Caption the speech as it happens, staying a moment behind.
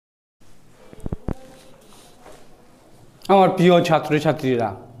আমার প্রিয় ছাত্রছাত্রীরা,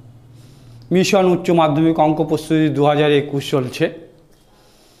 মিশন উচ্চ মাধ্যমিক অঙ্ক প্রস্তুতি 2021 চলছে।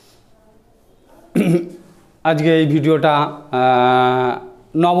 আজকে এই ভিডিওটা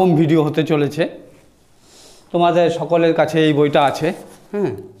নবম ভিডিও হতে চলেছে। তোমাদের সকলের কাছে এই বইটা আছে,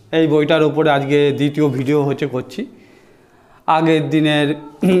 হ্যাঁ, এই বইটার উপরে আজকে দ্বিতীয় ভিডিও করছি। আগের দিনের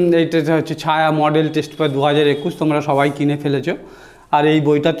এইটা হচ্ছে ছায়া মডেল টেস্ট পেপার 2021, তোমরা সবাই কিনে ফেলেছো। আর এই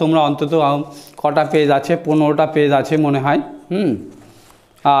বইটা তোমরা অন্তত কটা পেজ আছে, 15টা পেজ আছে মনে হয়।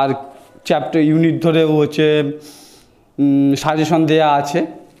 আর চ্যাপ্টার ইউনিট ধরেও সাজেশন দেয়া আছে।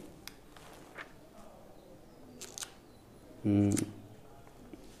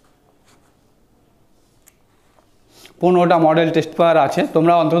 15টা মডেল টেস্ট পেপার আছে,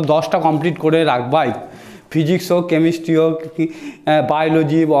 তোমরা অন্তত 10টা কমপ্লিট করে রাখবাই। ফিজিক্স হোক, কেমিস্ট্রি হোক,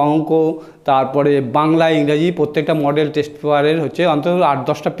 বায়োলজি, অঙ্ক, তারপরে বাংলা, ইংরাজি, প্রত্যেকটা মডেল টেস্ট পেপারের অন্তত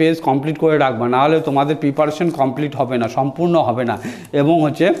 8-10টা পেজ কমপ্লিট করে রাখবা, নাহলে তোমাদের প্রিপারেশন কমপ্লিট হবে না, সম্পূর্ণ হবে না, এবং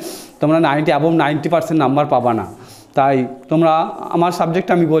তোমরা 90% নাম্বার পাবা না। তাই তোমরা, আমার সাবজেক্ট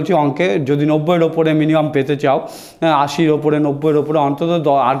আমি বলছি অঙ্কে, যদি 90-এর ওপরে মিনিমাম পেতে চাও, 80-র ওপরে, 90-এর ওপরে, অন্তত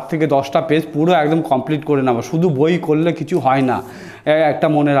 8 থেকে 10টা পেজ পুরো একদম কমপ্লিট করে নেবো। শুধু বই করলে কিছু হয় না, একটা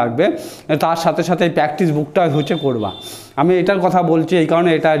মনে রাখবে। তার সাথে সাথে এই প্র্যাকটিস বুকটা করবা। আমি এটার কথা বলছি এই কারণে,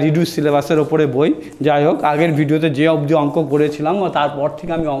 এটা রিডিউস সিলেবাসের ওপরে বই। যাই হোক, আগের ভিডিওতে যে অবধি অঙ্ক করেছিলাম তারপর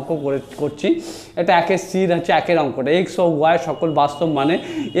থেকে আমি অঙ্ক করছি। এটা একের সির একের অঙ্কটা, এক্স ও ওয়াই সকল বাস্তব মানে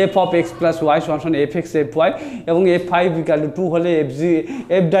F of x plus Y সমান এফ এক্স এফ ওয়াই, এবং F5 = 2 হলে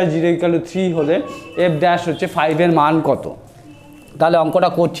F'0 = 3 হলে F'5-এর মান কত। তাহলে অঙ্কটা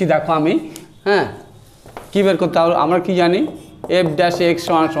করছি, দেখো আমি, হ্যাঁ, কী বের করতে হবে আমরা কি জানি, F'(x)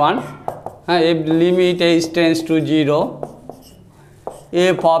 সমান, হ্যাঁ, f limit h tends to 0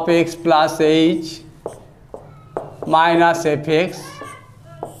 f of x plus h minus F x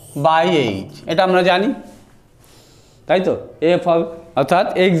by H, এটা আমরা জানি, তাই তো। f অর্থাৎ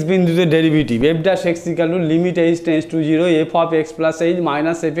x বিন্দুতে derivative F'(x) = limit h tends to 0 f of x plus h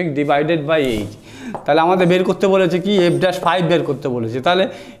minus F x divided by H. তাহলে আমাদের বের করতে বলেছে কি, F'5 বের করতে বলেছে। তাহলে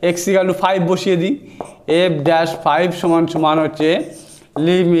x = 5 বসিয়ে দিই। F'5 সমান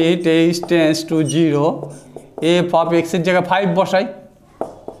limit h tends to 0 f of x এর জায়গায় 5 বসাই,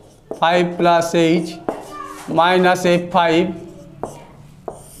 5 plus h minus F5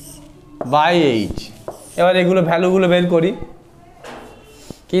 by H. এবার এগুলো ভ্যালুগুলো বের করি।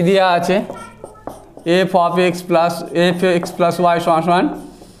 কি দেওয়া আছে, f of x plus y সমান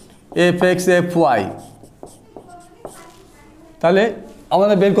এফ এক্স এফ ওয়াই। তাহলে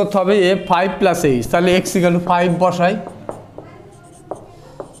আমাদের বের করতে হবে F5 প্লাস এইচ। তাহলে x = 5 বসাই,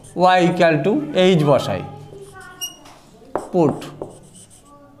 y = h বসাই, পুট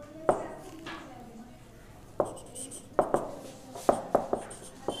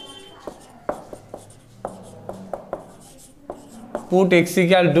x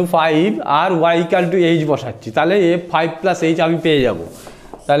 = 5 আর y = h বসাচ্ছি। তাহলে F5 প্লাস h আমি পেয়ে যাব।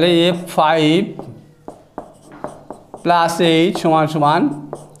 তাহলে F5 প্লাস h সমান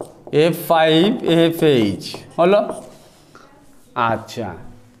F5 FH হলো। আচ্ছা,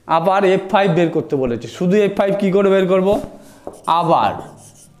 আবার F5 বের করতে বলেছে। শুধু F5 কি করে বের করব, আবার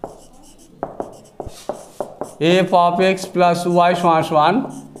f of x plus y সমান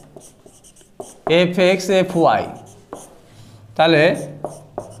fx fy। তাহলে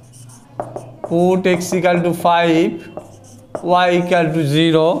put x = 5 y =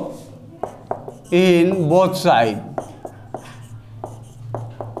 0 in both side।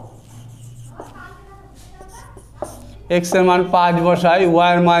 x এর মান 5 বসাই, y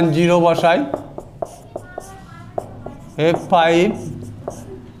এর মান 0 বসাই, F5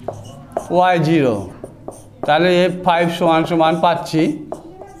 y 0। তাহলে F5 সমান পাচ্ছি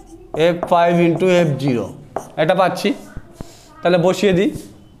F5 × F0, এটা পাচ্ছি। তাহলে বসিয়ে দিই,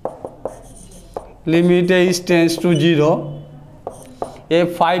 limit h tends to 0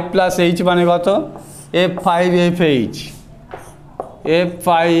 F5 plus h মানে কত, F5 FH, F5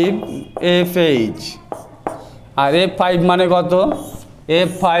 FH। আর F5 মানে কত,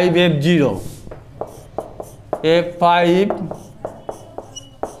 F5 F0, F5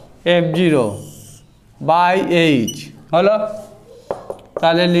 F0 by H হলো।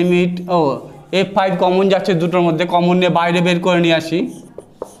 তাহলে লিমিট, F5 কমন যাচ্ছে দুটোর মধ্যে, কমন নিয়ে বাইরে বের করে নিয়ে আসি।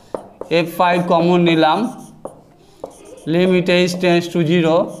 F5 কমন নিলাম, limit h tends to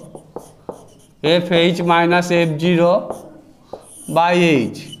 0 FH minus F0 by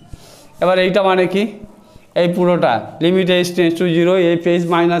H. এবার এইটা মানে কি, এই পুরোটা limit h tends to 0 FH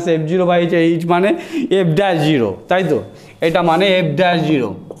minus F0 by H মানে F'0, তাই তো। এটা মানে F'0,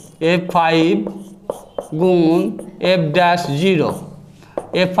 F5 গুণ F'0।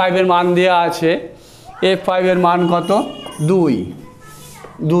 F5 এর মান দেওয়া আছে, F5 এর মান কত, 2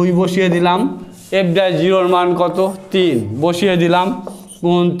 2 বসিয়ে দিলাম, এফ ড্যাশ জিরোর মান কত 3 বসিয়ে দিলাম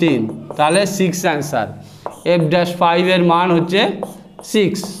গুণ 3, তাহলে 6 অ্যান্সার। এফ ড্যাশ 5 এর মান হচ্ছে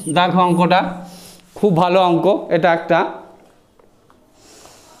 6। দেখো অঙ্কটা খুব ভালো অঙ্ক এটা একটা।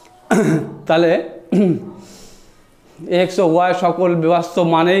 তাহলে এক্স ও ওয়াই সকল বাস্তব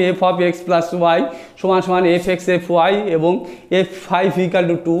মানে F of x plus Y সমান সমান এফ এক্স এফ ওয়াই এবং F 5 equal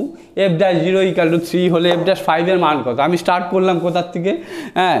to 2, F dash 0 equal to 3 হলে এফ ড্যাশ 5 এর মান কত? আমি স্টার্ট করলাম কোথার থেকে?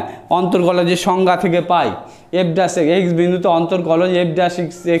 হ্যাঁ, অন্তর্গলজ যে সংজ্ঞা থেকে পাই, এফ ড্যাশ এক্স বিন্দুতে অন্তর্গলজ F dash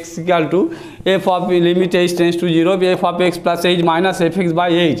x equal to F of limit h tends to 0 F of x plus H minus F x by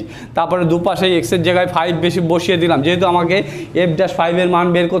H. তারপরে দুপাশে এক্সের জায়গায় 5 বেশি বসিয়ে দিলাম, যেহেতু আমাকে এফ ড্যাশ 5 এর মান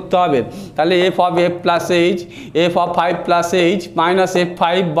বের করতে হবে। তাহলে F of F plus H, F of 5 plus H minus F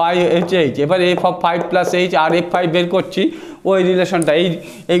 5 by H. এবার F of 5 plus H R F 5 বের করছি, ওই রিলেশনটা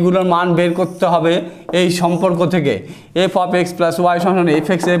এইগুলোর মান বের করতে হবে এই সম্পর্ক থেকে। F of x plus Y সমান এফ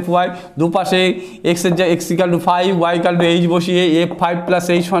এক্স এফ ওয়াই, দুপাশে এক্সের যা x equal to 5 Y equal to H বসিয়ে এফ 5 প্লাস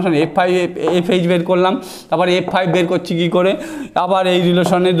এইচ সমান এফ 5 এফ এইচ বের করলাম। তারপর এফ 5 বের করছি কী করে? আবার এই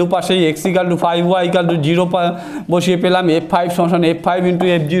রিলেশনের দুপাশে x equal to 5 Y equal to 0 বসিয়ে পেলাম, এফ 5 সমান এফ 5 ইন্টু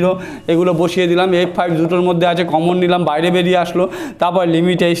এফ 0, এগুলো বসিয়ে দিলাম। এফ 5 দুটোর মধ্যে আছে, কমন নিলাম, বাইরে বেরিয়ে আসলো। তারপর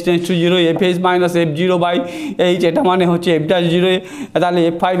limit h tends to 0 F H minus F 0 by H, এটা মানে হচ্ছে এফ ড্যাশ 0। তাহলে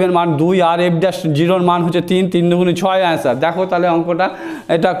এফ 5 এর মান 2 আর এফ ড্যাশ 0 মান হচ্ছে 3, 3 দুগুণে 6 অ্যান্সার। দেখো তাহলে অঙ্কটা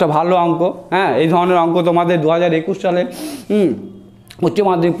এটা একটা ভালো অঙ্ক। হ্যাঁ, এই ধরনের অঙ্ক তোমাদের 2021 সালে উচ্চ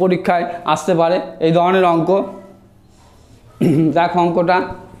মাধ্যমিক পরীক্ষায় আসতে পারে এই ধরনের অঙ্ক। দেখো অঙ্কটা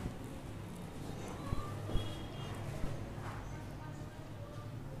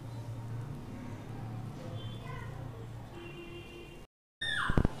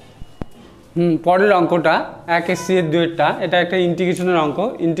পরের অঙ্কটা 1 এর 2-টা, এটা একটা ইন্টিগ্রেশনের অঙ্ক।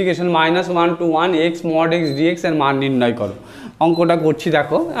 Integration -1 to 1 x mod x dx এর মান নির্ণয় করো। অঙ্কটা করছি,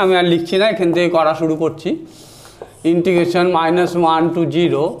 দেখো আমি আর লিখছি না, এখান থেকে করা শুরু করছি। Integration -1 to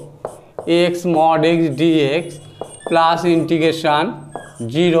 0 x mod x dx plus integration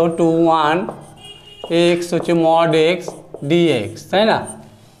 0 to 1 x হচ্ছে mod x dx, তাই না?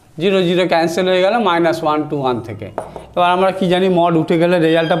 0 0 ক্যান্সেল হয়ে গেল -1 to 1 থেকে। এবার আমরা কি জানি, মড উঠে গেলে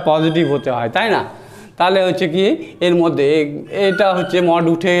রেজাল্টটা পজিটিভ হতে হয়, তাই না? তাহলে হচ্ছে কি এর মধ্যে এটা হচ্ছে মড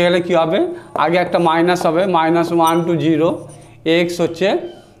উঠে গেলে কি হবে, আগে একটা মাইনাস হবে, -1 to 0 x হচ্ছে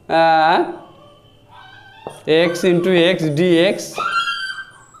x into x dx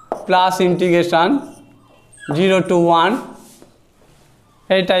plus integration 0 to 1,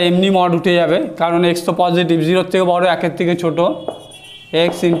 এটা এমনি মড উঠে যাবে কারণ x তো পজিটিভ, 0 থেকে বড় 1 থেকে ছোট,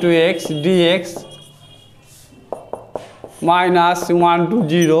 x into x dx -1 to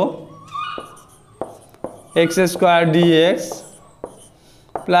 0 x square dx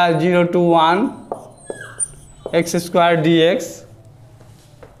plus 0 to 1 x square dx,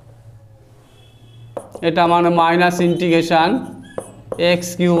 এটা মানে minus integration x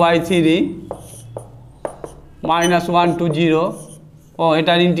Q by 3 -1 to 0, ও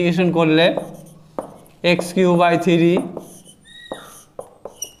এটার ইন্টিগ্রেশন করলে x Q by 3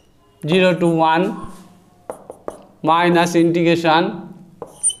 0 to 1 minus integration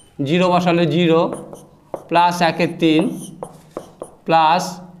 0 বসালে 0 প্লাস 1/3 প্লাস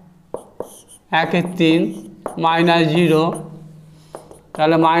 1/3 মাইনাস 0,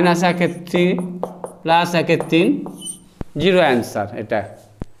 তাহলে -1/3 প্লাস 1/3 0 অ্যান্সার। এটা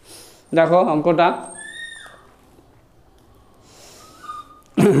দেখো অঙ্কটা।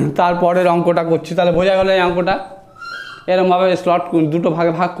 তারপরের অঙ্কটা করছি, তাহলে বোঝা গেল এই অঙ্কটা। এরমভাবে স্লট দুটো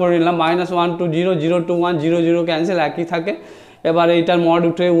ভাগে ভাগ করে নিলাম, -1 to 0 0 to 1 0 0 ক্যান্সেল, একই থাকে। এবার এইটার মড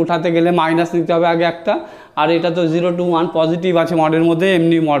উঠাতে গেলে মাইনাস নিতে হবে আগে একটা, আর এটা তো 0 to 1 পজিটিভ আছে মডের মধ্যে,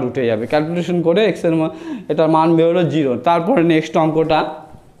 এমনি মড উঠে যাবে। ক্যালকুলেশন করে এক্সের এটার মান বেরোলো 0। তারপরে নেক্সট অঙ্কটা,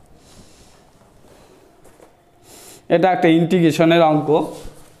 এটা একটা ইন্টিগ্রেশনের অঙ্ক।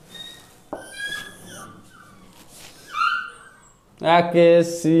 1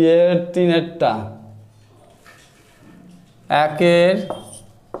 c এর 3-এরটা, 1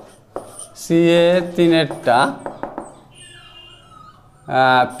 c এর 3-এরটা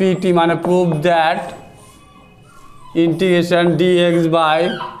পিটি মানে prove that integration dx by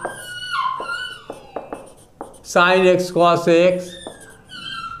sin x cos x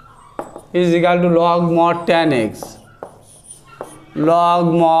is equal to log mod tan x, log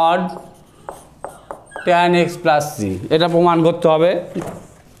mod tan x plus c, এটা প্রমাণ করতে হবে।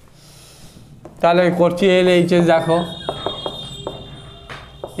 তাহলে করছি LHS, দেখো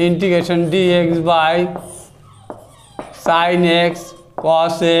integration dx by sin x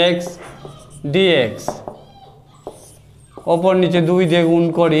cos x dx, ওপর নিচে 2 দিয়ে গুণ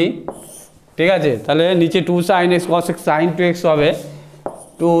করি, ঠিক আছে, তাহলে নিচে 2 sin x cos x sin 2x হবে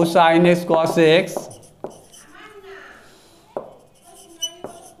 2 sin x cos x,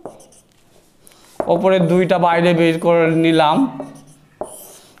 ওপরের দুইটা বাইরে বের করে নিলাম,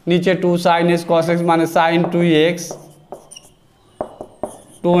 নিচে 2 sin x cos x মানে sin 2x,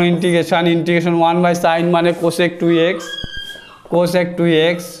 2 ইন্টিগ্রেশন 1/sin মানে cosec 2x, cosec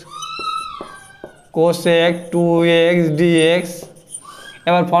 2x, cosec 2x dx।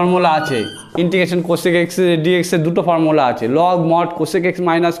 এবার ফর্মুলা আছে ইন্টিগ্রেশন cosec x dx এর দুটো ফর্মুলা আছে, log mod cosec x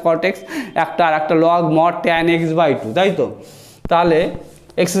minus cot x একটা, আর একটা log mod tan x/2, তাই তো। তাহলে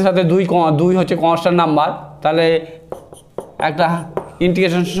x এর সাথে 2 হচ্ছে কনস্ট্যান্ট নাম্বার, তাহলে একটা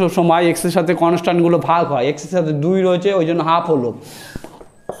ইন্টিগ্রেশন সময় x এর সাথে কনস্ট্যান্টগুলো ভাগ হয়, x এর সাথে 2 রয়েছে ওই জন্য হাফ হলো,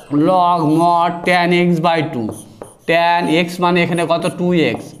 log mod tan x/2, tan x মানে এখানে কত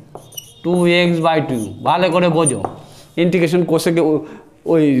 2x/2, ভালো করে বোঝো। ইন্টিগ্রেশন কোসেক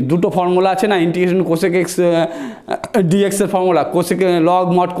ওই দুটো ফর্মুলা আছে না, ইন্টিগ্রেশন কোসেক এক্স ডিএক্স এর formula, cosec log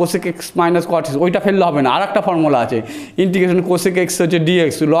mod cosec x minus cot x, ওইটা ফেললে হবে না, আর একটা ফর্মুলা আছে ইন্টিগ্রেশন কোসেক এক্স হচ্ছে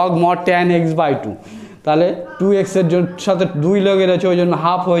dx log mod tan x/2, তাহলে 2x এর সাথে 2 লেগে রয়েছে ওই জন্য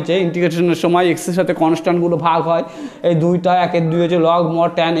হাফ হয়েছে, ইন্টিগ্রেশনের সময় x এর সাথে কনস্ট্যান্টগুলো ভাগ হয়, এই 2টা 1 2 হচ্ছে লগ মড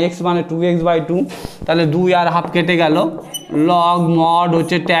ট্যান x মানে 2x/2, তাহলে 2 আর হাফ কেটে গেল, লগ মড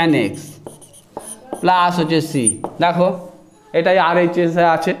হচ্ছে ট্যান x প্লাস হচ্ছে c। দেখো এটাই RHS এ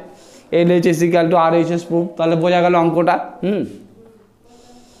আছে, LHS = RHS প্রুফ, তাহলে বোঝা গেল অঙ্কটা।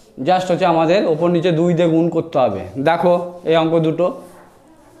 জাস্ট হচ্ছে আমাদের ওপর নিচে 2 দিয়ে গুণ করতে হবে। দেখো এই অঙ্ক দুটো,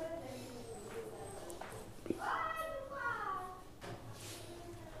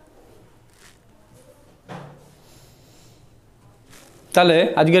 তাহলে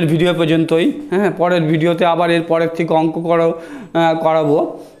আজকের ভিডিও পর্যন্তই। হ্যাঁ, পরের ভিডিওতে আবার এর পরের থেকে অঙ্ক করাবো,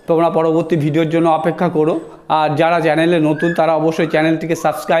 তোমরা পরবর্তী ভিডিওর জন্য অপেক্ষা করো। আর যারা চ্যানেলে নতুন তারা অবশ্যই চ্যানেলটিকে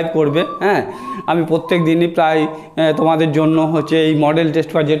সাবস্ক্রাইব করবে। হ্যাঁ, আমি প্রত্যেক দিনই প্রায় তোমাদের জন্য হচ্ছে এই মডেল টেস্ট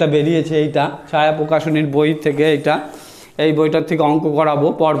পেপার যেটা বেরিয়েছে এইটা ছায়া প্রকাশনীর বই থেকে, এই বইটার থেকে অঙ্ক করাবো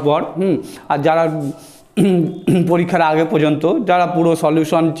পরপর। আর যারা পরীক্ষার আগে পর্যন্ত যারা পুরো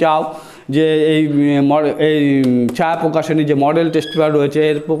সলিউশন চাও, যে এই ছায়া প্রকাশনী যে মডেল টেস্ট পেপার রয়েছে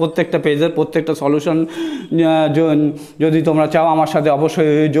এর প্রত্যেকটা পেজের প্রত্যেকটা সলিউশন যদি তোমরা চাও আমার সাথে অবশ্যই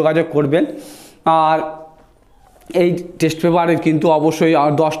যোগাযোগ করবেন। আর এই টেস্ট পেপারে কিন্তু অবশ্যই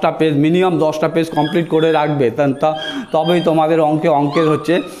 10টা পেজ, মিনিমাম 10টা পেজ কমপ্লিট করে রাখবে, তবেই তোমাদের অঙ্কের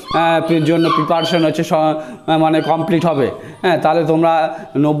হচ্ছে জন্য প্রিপারেশন হচ্ছে মানে কমপ্লিট হবে। হ্যাঁ, তাহলে তোমরা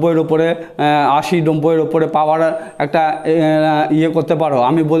 90-এর উপরে 80-90-এর উপরে পাওয়ার একটা ইয়ে করতে পারো,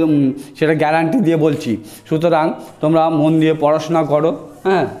 আমি সেটা গ্যারান্টি দিয়ে বলছি। সুতরাং তোমরা মন দিয়ে পড়াশোনা করো।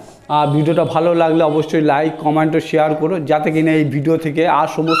 হ্যাঁ, আর ভিডিওটা ভালো লাগলে অবশ্যই লাইক কমেন্ট ও শেয়ার করো, যাতে কিনা এই ভিডিও থেকে আর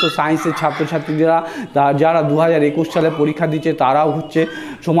সমস্ত সায়েন্সের ছাত্রছাত্রীরা যারা 2021 সালে পরীক্ষা দিচ্ছে তারাও হচ্ছে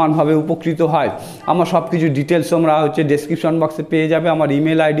সমানভাবে উপকৃত হয়। আমার সব কিছু ডিটেলস তোমরা হচ্ছে ডেসক্রিপশন বক্সে পেয়ে যাবে, আমার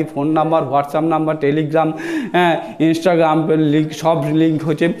email ID, phone number, WhatsApp number, Telegram, Instagram link, সব লিঙ্ক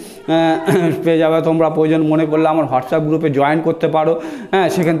হচ্ছে পেয়ে যাবে। তোমরা প্রয়োজন মনে করলে আমার হোয়াটসঅ্যাপ গ্রুপে জয়েন করতে পারো। হ্যাঁ,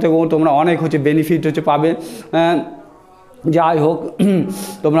 সেখান থেকেও তোমরা অনেক হচ্ছে বেনিফিট হচ্ছে পাবে। যাই হোক,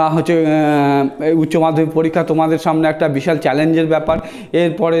 তোমরা হচ্ছে উচ্চ মাধ্যমিক পরীক্ষা তোমাদের সামনে একটা বিশাল চ্যালেঞ্জের ব্যাপার,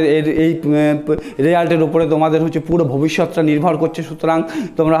 এরপরে এই রেজাল্টের উপরে তোমাদের হচ্ছে পুরো ভবিষ্যৎটা নির্ভর করছে। সুতরাং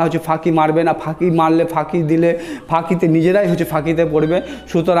তোমরা হচ্ছে ফাঁকি মারবে না, ফাঁকি মারলে ফাঁকি দিলে ফাঁকিতে নিজেরাই হচ্ছে ফাঁকিতে পড়বে।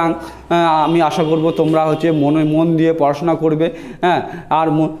 সুতরাং আমি আশা করব তোমরা হচ্ছে মন দিয়ে পড়াশোনা করবে। হ্যাঁ, আর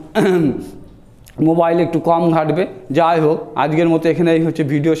মোবাইল একটু কম ঘাটবে। যাই হোক, আজকের মতো এখানেই হচ্ছে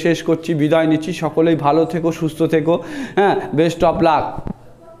ভিডিও শেষ করছি, বিদায় নিচ্ছি। সকলেই ভালো থেকো, সুস্থ থেকো। হ্যাঁ, বেস্ট অফ লাক।